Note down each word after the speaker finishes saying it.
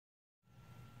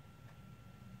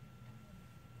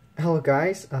Hello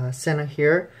guys, Senna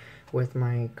here with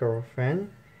my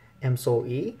girlfriend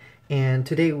MSoulE, and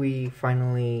today we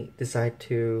finally decide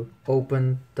to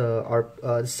open the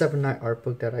Se븐나이츠 art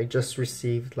book that I just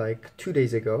received like 2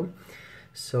 days ago.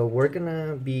 So we're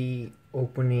gonna be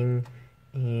opening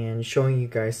and showing you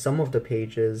guys some of the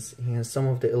pages and some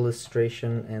of the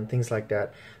illustration and things like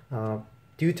that.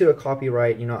 Due to the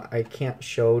copyright, I can't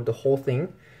show the whole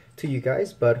thing to you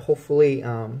guys, but hopefully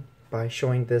by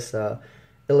showing this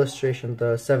illustration,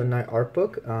 the Se븐나이츠 art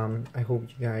book, I hope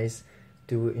you guys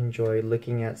do enjoy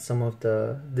looking at some of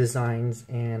the designs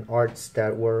and arts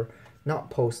that were not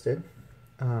posted.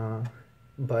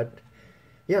 But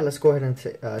yeah, let's go ahead and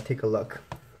take a look.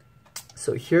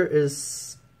 So here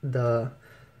is the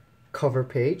cover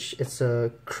page. It's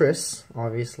a Chris,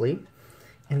 obviously,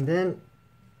 and then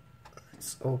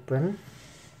let's open.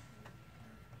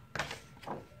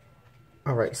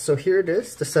 Alright, so here it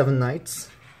is, the Se븐나이츠,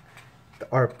 the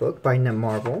art book by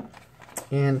Netmarble,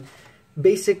 and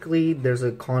basically there's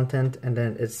a content and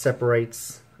then it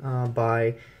separates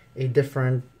by a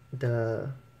different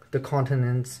the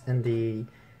continents and the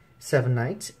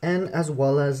Se븐나이츠, and as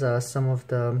well as some of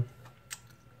the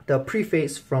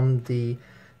preface from the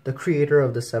creator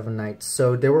of the Se븐나이츠.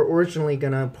 So they were originally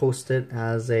gonna post it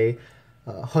as a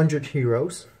 100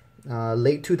 heroes.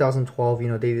 Late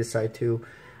 2012, they decided to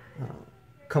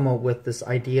come up with this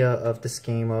idea of this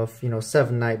game of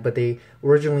Se븐나이츠, but they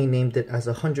originally named it as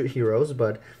 100 heroes,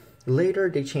 but later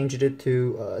they changed it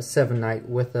to Se븐나이츠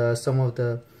with some of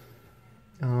the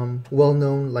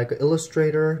well-known like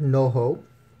illustrator Noho,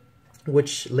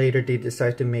 which later they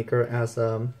decided to make her as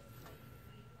the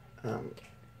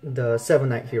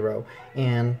Se븐나이츠 hero.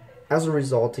 And as a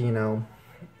result,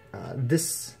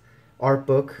 this art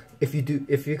book, if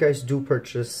you guys do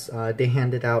purchase, they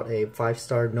handed out a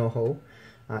 5-star Noho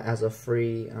as a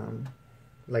free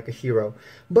like a hero.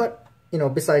 But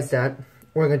besides that,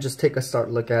 we're gonna just take a start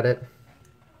look at it.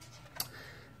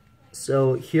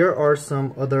 So here are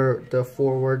some other the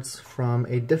forwards from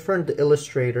a different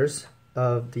illustrators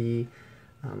of the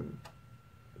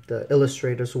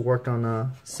illustrators who worked on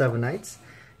Se븐나이츠,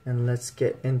 and let's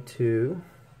get into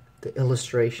the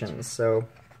illustrations. So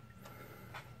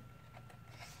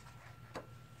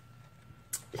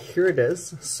here it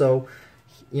is. So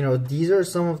these are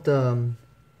some of the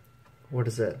what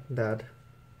is it that,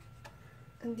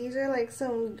 and these are like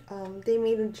some they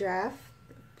made a draft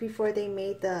before they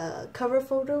made the cover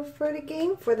photo for the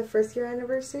game for the 1st year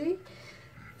anniversary.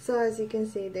 So as you can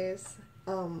see, there's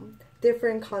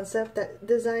different concept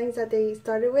designs that they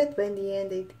started with, but in the end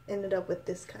they ended up with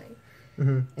this kind.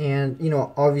 And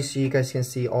obviously you guys can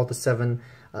see all the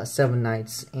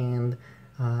Se븐나이츠, and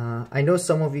I know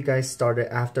some of you guys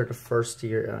started after the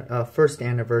 1st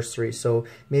anniversary, so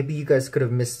maybe you guys could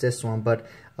have missed this one, but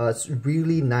it's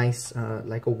really nice,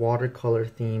 like a watercolor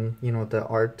theme, the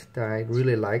art that I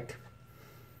really liked.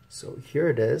 So here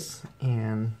it is,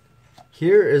 and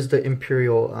here is the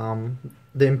Imperial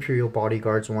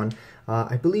Bodyguards one.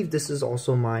 I believe this is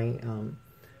also my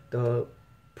the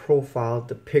profile,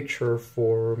 the picture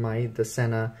for the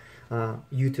Senna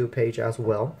YouTube page as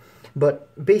well. But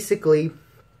basically,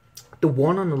 the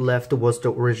one on the left was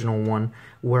the original one,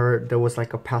 where there was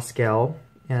like a Pascal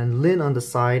and Lin on the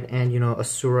side, and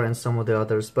Asura and some of the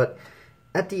others. But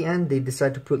at the end, they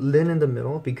decided to put Lin in the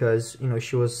middle because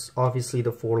she was obviously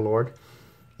the Forelord,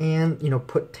 and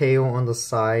put Teo on the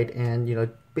side, and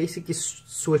basically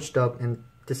switched up and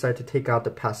decided to take out the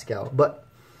Pascal. But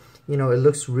it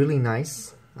looks really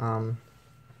nice, and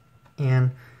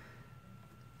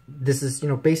this is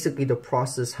basically the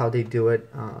process how they do it.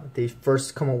 They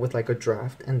first come up with like a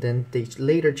draft, and then they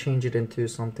later change it into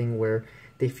something where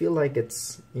they feel like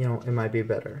it's it might be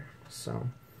better. So,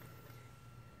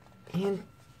 and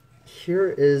here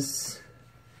is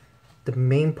the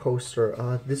main poster.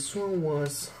 This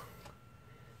was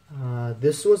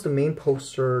the main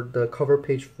poster, the cover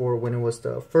page for when it was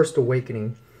the first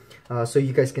awakening. So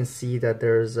you guys can see that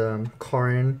there's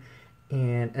Karin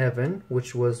and Evan,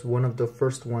 which was one of the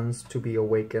first ones to be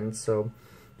awakened. So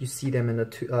you see them in the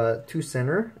two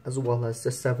center, as well as the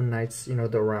Se븐나이츠,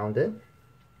 the around it.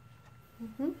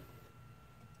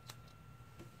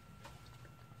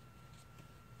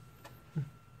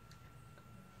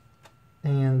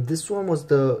 And this one was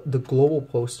the global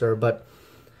poster, but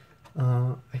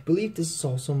I believe this is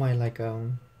also my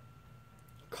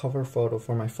cover photo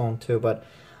for my phone too. But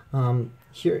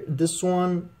here, this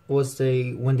one was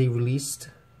when they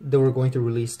were going to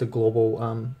release the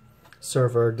global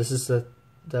server. This is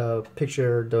the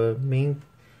picture, the main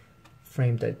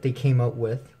frame that they came up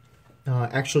with.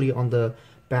 Actually on the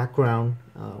background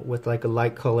with like a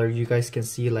light color, you guys can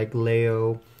see like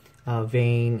Leo,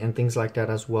 vein and things like that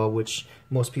as well, which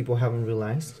most people haven't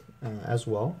realized as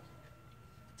well.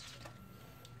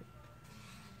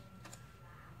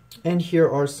 And here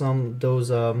are some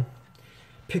those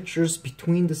pictures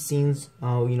between the scenes,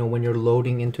 you know, when you're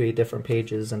loading into a different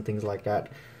pages and things like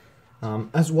that.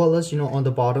 As well as, you know, on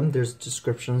the bottom there's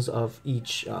descriptions of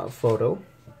each photo.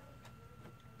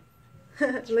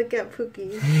 Look at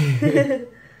Pookie.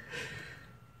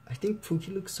 I think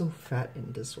Pookie looks so fat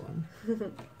in this one.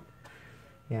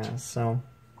 Yeah, so,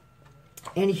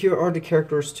 and here are the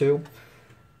characters too.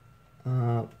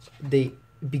 They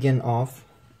begin off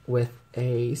with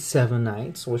a 7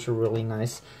 knights, which are really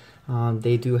nice.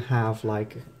 They do have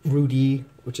like Rudy,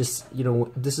 which is, you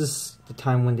know, this is the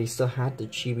time when they still had the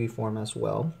chibi form as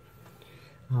well.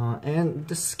 And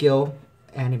the skill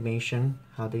animation,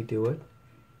 how they do it.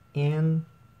 And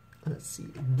let's see,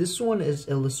 this one is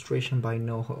illustration by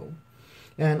Noho.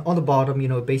 And on the bottom, you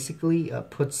know, it basically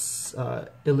puts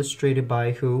illustrated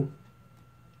by who.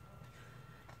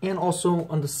 And also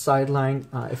on the sideline,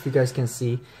 if you guys can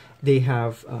see, they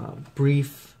have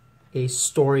brief a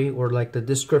story or like the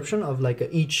description of like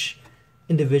each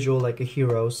individual like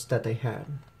heroes that they had.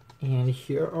 And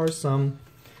here are some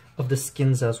of the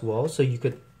skins as well, so you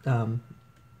could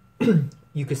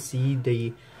you could see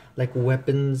the like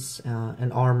weapons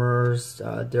and armors,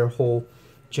 their whole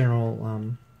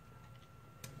general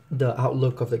the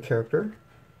outlook of the character,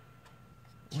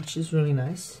 which is really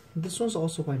nice. This one's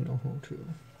also by Noho too.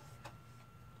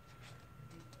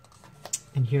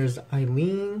 And here's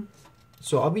Eileen.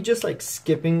 So I'll be just like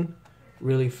skipping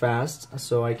really fast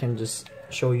so I can just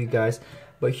show you guys.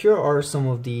 But here are some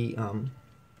of the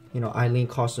you know, Eileen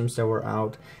costumes that were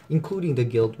out, including the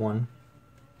guild one.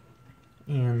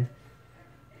 And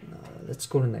let's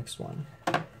go to the next one.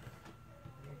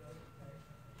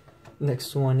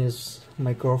 Next one is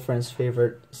my girlfriend's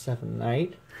favorite 7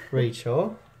 Knight,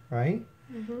 Rachel, right?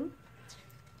 Mm-hmm.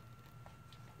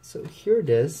 So here it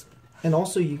is. And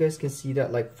also you guys can see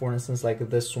that, like, for instance, like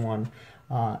this one,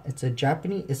 it's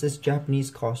this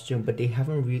Japanese costume, but they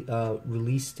haven't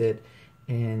released it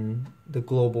in the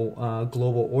global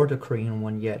or the Korean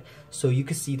one yet. So you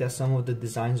can see that some of the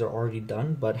designs are already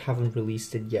done but haven't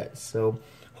released it yet. So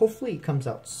hopefully it comes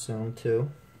out soon too.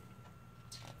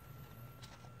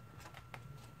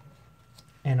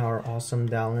 And our awesome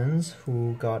Dalins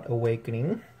who got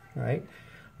Awakening, right?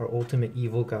 Our ultimate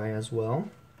evil guy as well.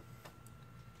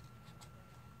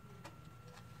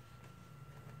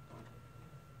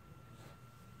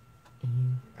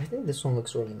 I think this one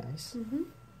looks really nice. Mm-hmm.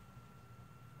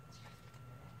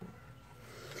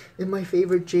 And my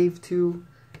favorite Jave too.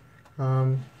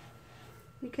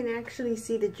 You can actually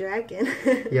see the dragon.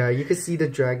 Yeah, you can see the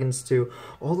dragons too.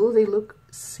 Although they look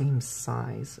same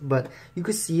size, but you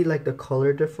could see like the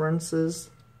color differences,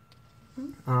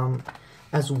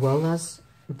 as well as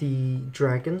the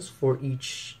dragons for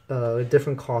each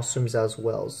different costumes as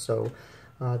well. So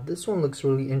this one looks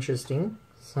really interesting.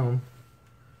 So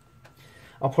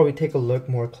I'll probably take a look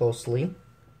more closely.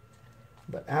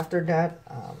 But after that,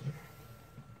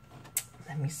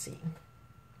 let me see.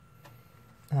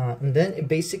 And then it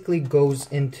basically goes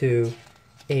into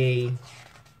a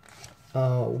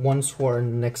one sword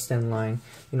next in line.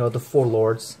 You know, the 4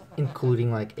 lords,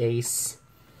 including like Ace,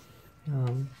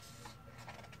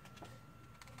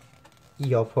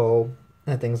 Yopo,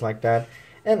 and things like that.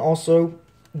 And also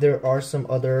there are some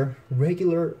other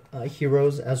regular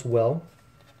heroes as well,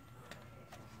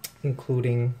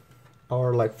 including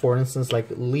our, like, for instance, like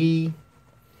Lee,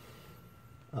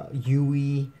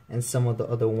 Yui, and some of the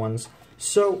other ones.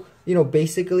 So, you know,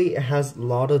 basically it has a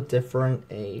lot of different,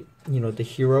 you know, the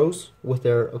heroes with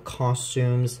their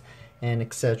costumes and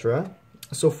etc.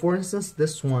 So, for instance,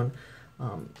 this one,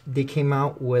 they came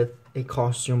out with a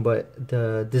costume, but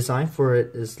the design for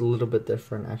it is a little bit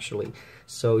different actually.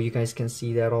 So you guys can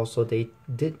see that also they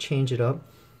did change it up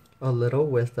a little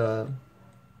with the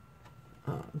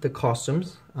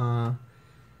costumes,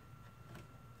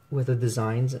 with the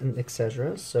designs and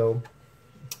etc. So,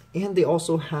 and they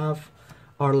also have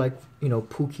our, like, you know,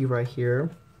 Pookie right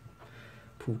here.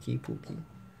 Pookie.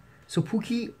 So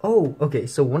Pookie, oh, okay,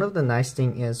 so one of the nice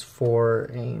thing is for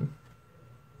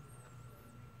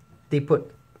they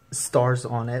put stars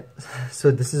on it. So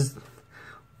this is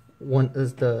one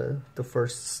is the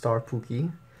first star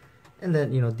Pookie. And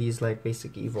then, you know, these like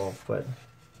basic evolve, but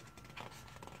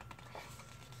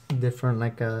different,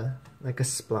 like a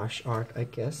splash art, I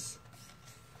guess,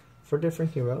 for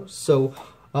different heroes. So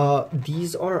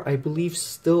these are, I believe,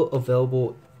 still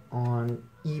available on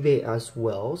eBay as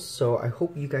well. So I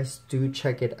hope you guys do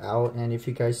check it out. And if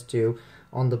you guys do,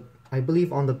 on the, I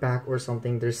believe on the back or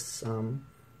something, there's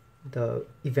the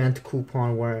event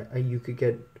coupon where you could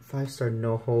get 5-star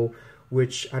NoHo,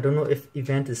 which I don't know if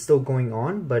event is still going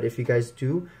on, but if you guys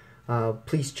do,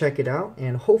 please check it out,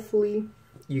 and hopefully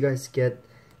you guys get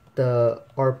the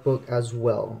art book as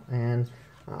well. And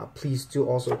please do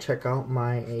also check out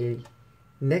my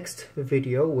next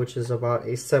video, which is about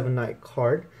a 7-night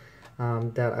card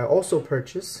that I also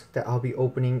purchased that I'll be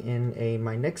opening in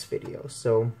my next video.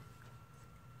 So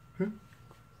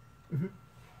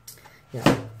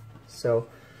yeah, so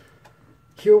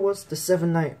here was the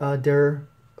 7-night their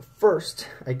first,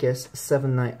 I guess,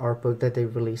 7-night art book that they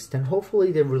released, and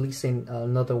hopefully they're releasing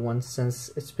another one since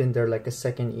it's been there like a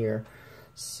second year.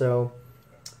 So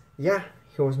yeah,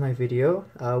 here was my video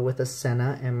with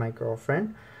Asena and my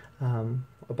girlfriend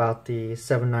about the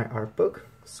 7-night art book.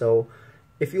 So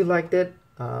if you liked it,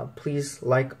 please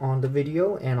like on the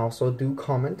video and also do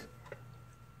comment.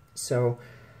 So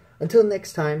until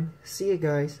next time, see you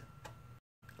guys.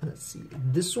 Let's see,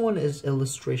 this one is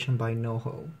illustration by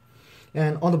NoHo,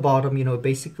 and on the bottom, you know, it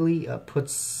basically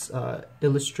puts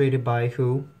illustrated by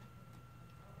who.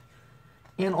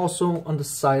 And also on the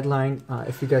sideline,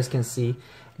 if you guys can see,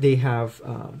 they have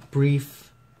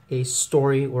a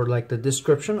story or like the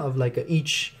description of like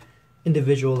each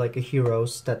individual like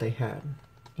heroes that they had.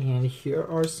 And here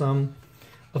are some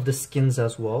of the skins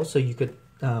as well, so you could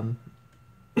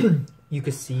you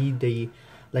could see the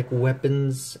like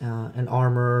weapons and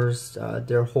armors,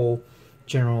 their whole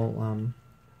general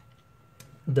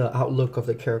the outlook of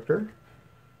the character,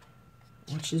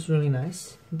 which is really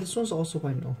nice. This one's also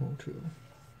by NoHo too.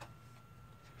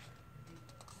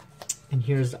 And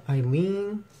here's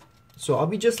Eileen. So I'll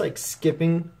be just like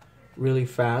skipping really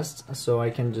fast so I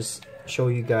can just show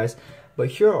you guys. But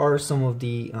here are some of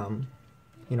the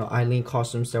you know, Eileen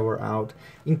costumes that were out,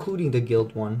 including the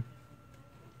guild one.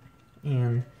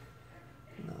 And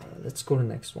let's go to the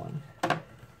next one.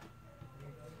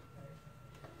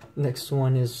 Next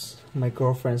one is my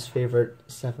girlfriend's favorite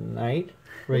 7-night,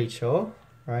 Rachel,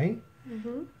 right?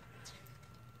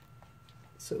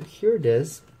 So here it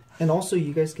is. And also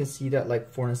you guys can see that, like,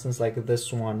 for instance, like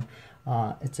this one,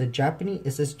 it's a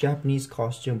Japanese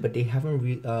costume, but they haven't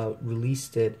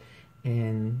released it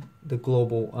in the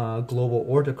global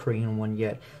or the Korean one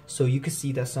yet. So you can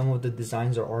see that some of the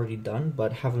designs are already done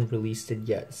but haven't released it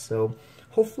yet. So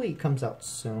hopefully it comes out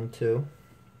soon too.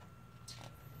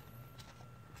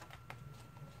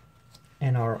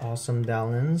 And our awesome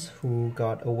Dalins who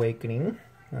got Awakening,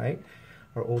 right?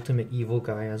 Our ultimate evil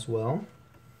guy as well.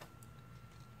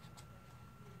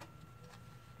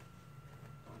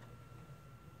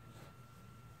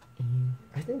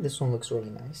 I think this one looks really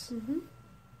nice.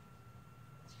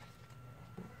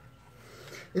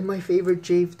 And my favorite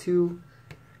Jave too.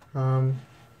 You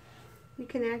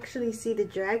can actually see the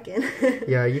dragon.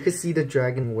 Yeah, you can see the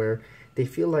dragon where they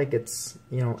feel like it's,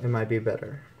 you know, it might be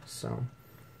better. So,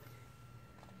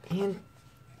 and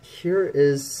here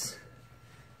is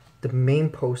the main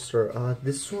poster.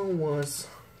 This was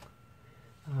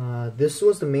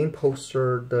the main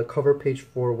poster, the cover page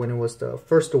for when it was the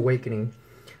first Awakening.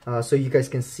 So you guys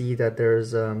can see that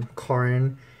there's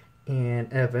Karin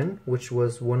and Evan, which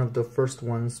was one of the first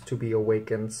ones to be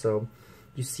awakened. So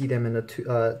you see them in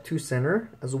the two center,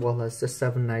 as well as the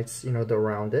 7 knights, you know, the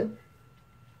around it.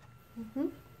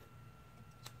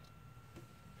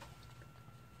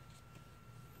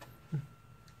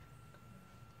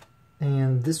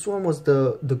 And this one was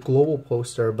the global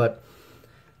poster, but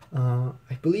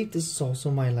I believe this is also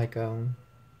my like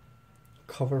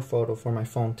cover photo for my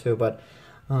phone too. But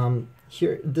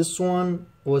here, this one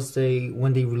was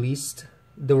when they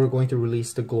were going to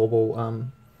release the global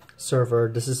server.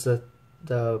 This is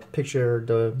the picture,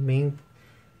 the main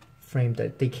frame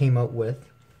that they came out with.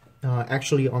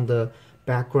 Actually on the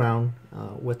background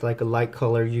with like a light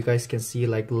color, you guys can see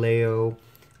like Leo,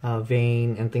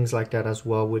 Vayne, and things like that as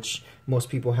well, which most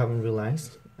people haven't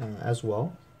realized as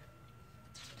well.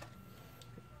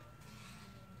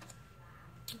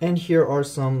 And here are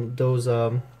some those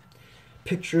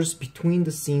pictures between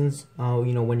the scenes,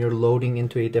 you know, when you're loading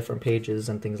into different pages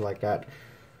and things like that.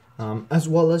 As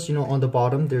well as, you know, on the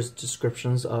bottom there's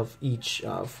descriptions of each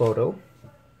photo.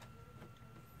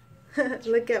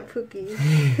 Look at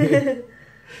Pookie.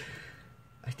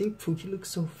 I think Pookie looks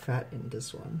so fat in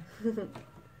this one.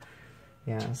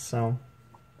 Yeah, so,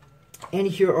 and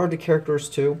here are the characters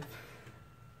too.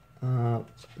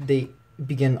 They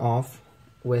begin off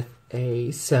with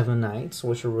a 7 knights,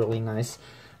 which are really nice.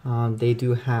 They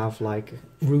do have like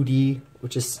Rudy,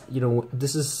 which is, you know,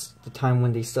 this is the time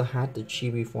when they still had the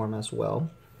chibi form as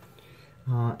well.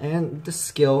 And the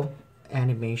skill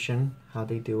animation, how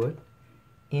they do it.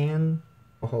 And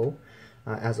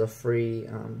as a free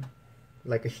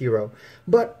like a hero.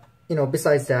 But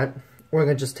besides that, we're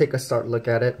gonna just take a start look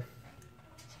at it.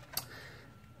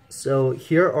 So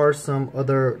here are some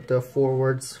the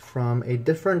forwards from a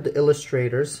different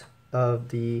illustrators of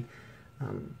the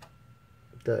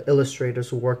illustrators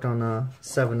who worked on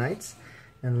Seven Knights,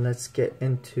 and let's get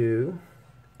into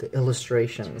the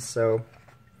illustrations. So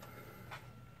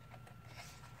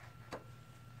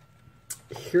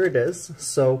here it is.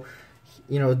 So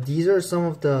these are some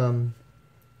of the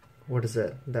what is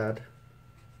it that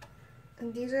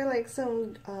and these are like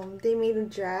some they made a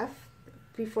draft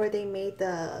before they made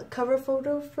the cover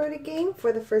photo for the game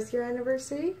for the first year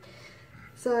anniversary.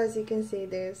 So as you can see,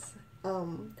 there's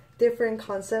different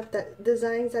concept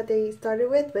designs that they started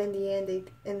with, but in the end they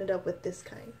ended up with this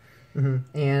kind.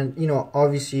 And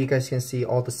obviously you guys can see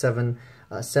all the seven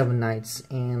Knights,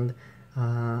 and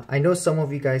I know some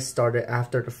of you guys started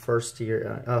after the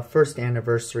first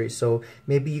anniversary, so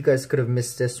maybe you guys could have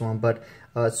missed this one, but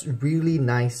it's really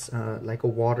nice, like a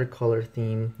watercolor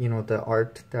theme, the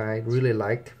art that I really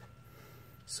liked.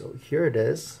 So here it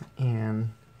is,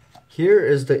 and here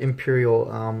is the Imperial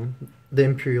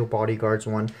Bodyguards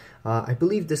one. I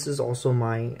believe this is also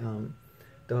my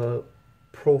the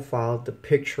profile, the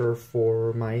picture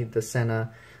for the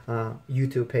Senna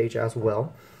YouTube page as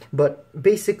well. But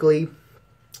basically,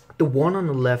 the one on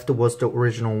the left was the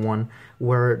original one,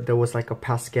 where there was like a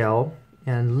Pascal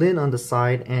and Lin on the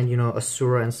side, and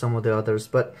Asura and some of the others.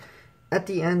 But at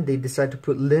the end, they decided to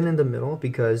put Lin in the middle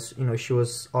because she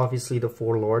was obviously the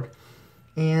Forelord,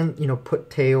 and put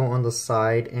Teo on the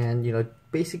side, and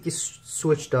basically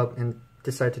switched up and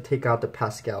decided to take out the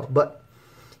Pascal. But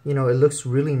it looks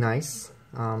really nice,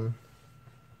 and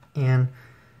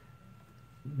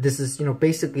this is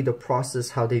basically the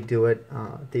process how they do it.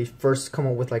 They first come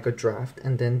up with like a draft,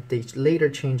 and then they later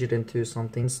change it into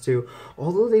something to,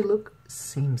 although they look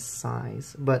same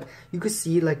size, but you could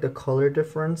see like the color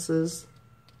differences,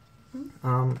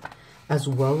 as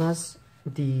well as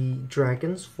the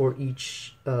dragons for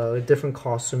each different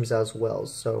costumes as well.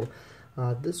 So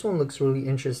this one looks really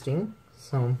interesting,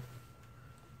 so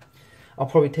I'll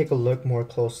probably take a look more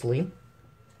closely.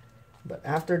 But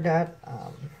after that,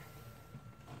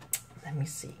 let me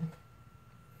see.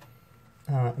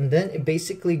 And then it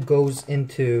basically goes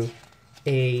into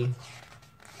a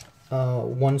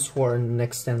one sworn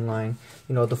next in line.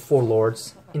 The four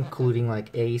lords, including like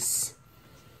Ace,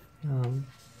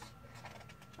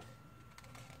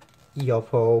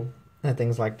 Yopo, and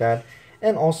things like that.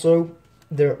 And also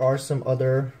there are some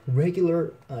other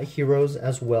regular heroes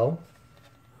as well,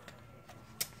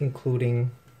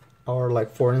 including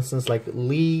for instance, like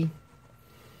Lee,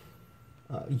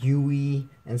 Yui,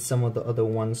 and some of the other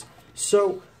ones.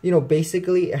 So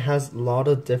basically it has a lot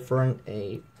of different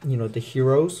the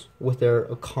heroes with their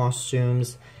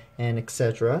costumes and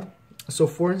etc. So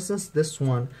for instance, this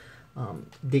one,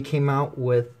 they came out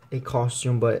with a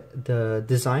costume, but the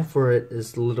design for it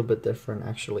is a little bit different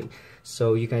actually.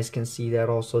 So you guys can see that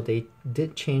also they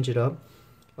did change it up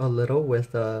a little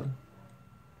with the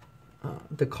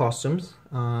costumes,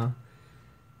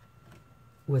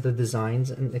 with the designs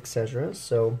and etc.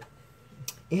 So,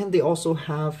 and they also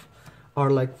have our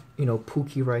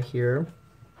Pookie right here.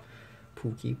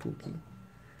 Pookie.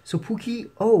 So Pookie,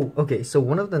 okay, so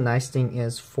one of the nice thing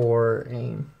is for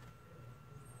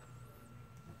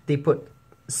they put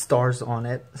stars on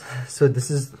it. So this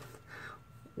is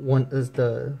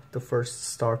the first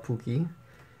star Pookie,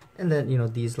 and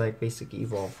then these basically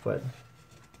evolve, but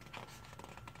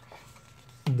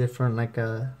different like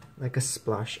a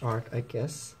splash art, I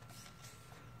guess,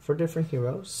 for different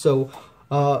heroes. So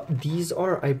these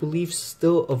are, I believe,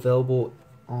 still available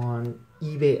on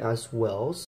eBay as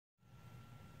well.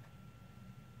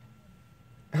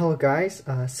 Hello guys,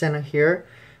 Senna here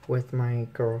with my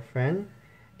girlfriend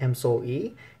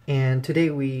MSoulE, and today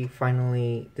we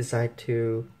finally decide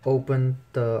to open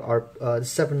the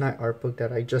Seven Knight art book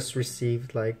that I just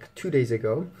received like 2 days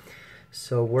ago.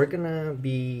 So we're gonna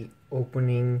be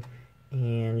opening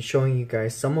and showing you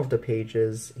guys some of the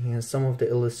pages and some of the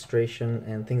illustration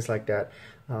and things like that.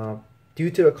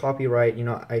 Due to the copyright,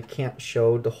 I can't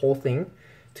show the whole thing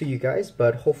to you guys,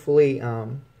 but hopefully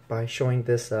by showing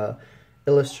this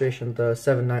illustration, the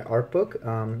Seven Knight art book,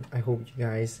 I hope you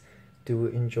guys do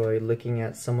enjoy looking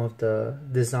at some of the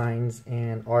designs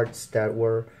and arts that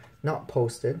were not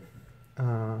posted.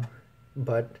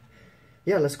 But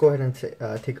yeah, let's go ahead and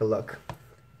take a look.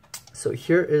 So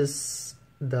here is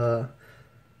the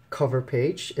cover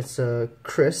page. It's a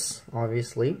Chris,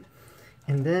 obviously,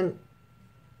 and then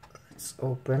let's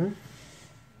open.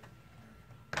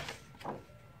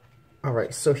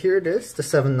 Alright, so here it is, the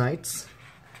Seven Knights,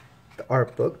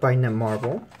 art book by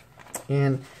Netmarble,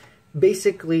 and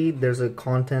basically there's a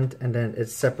content and then it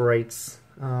separates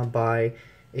by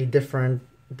a different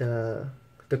the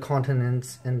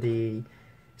continents and the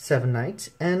 7 Knights,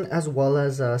 and as well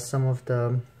as some of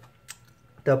the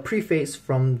preface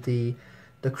from the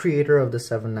creator of the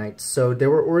 7 Knights. So they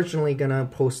were originally gonna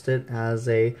post it as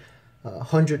a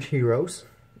 100 heroes.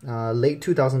 Late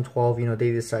 2012, you know,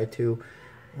 they decided to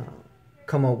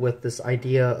come up with this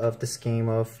idea of this game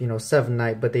of, you know, 7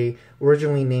 Knight, but they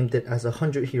originally named it as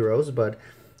 100 heroes, but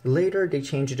later they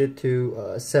changed it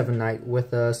to 7 Knight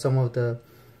with some of the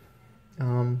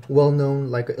well-known,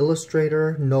 like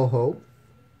illustrator Noho,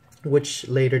 which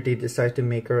later they decided to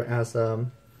make her as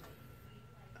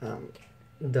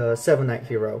the 7 Knight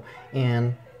hero.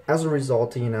 And as a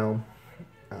result, you know,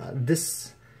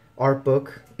 this art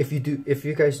book, if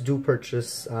you guys do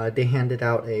purchase, they handed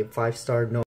out a 5-star note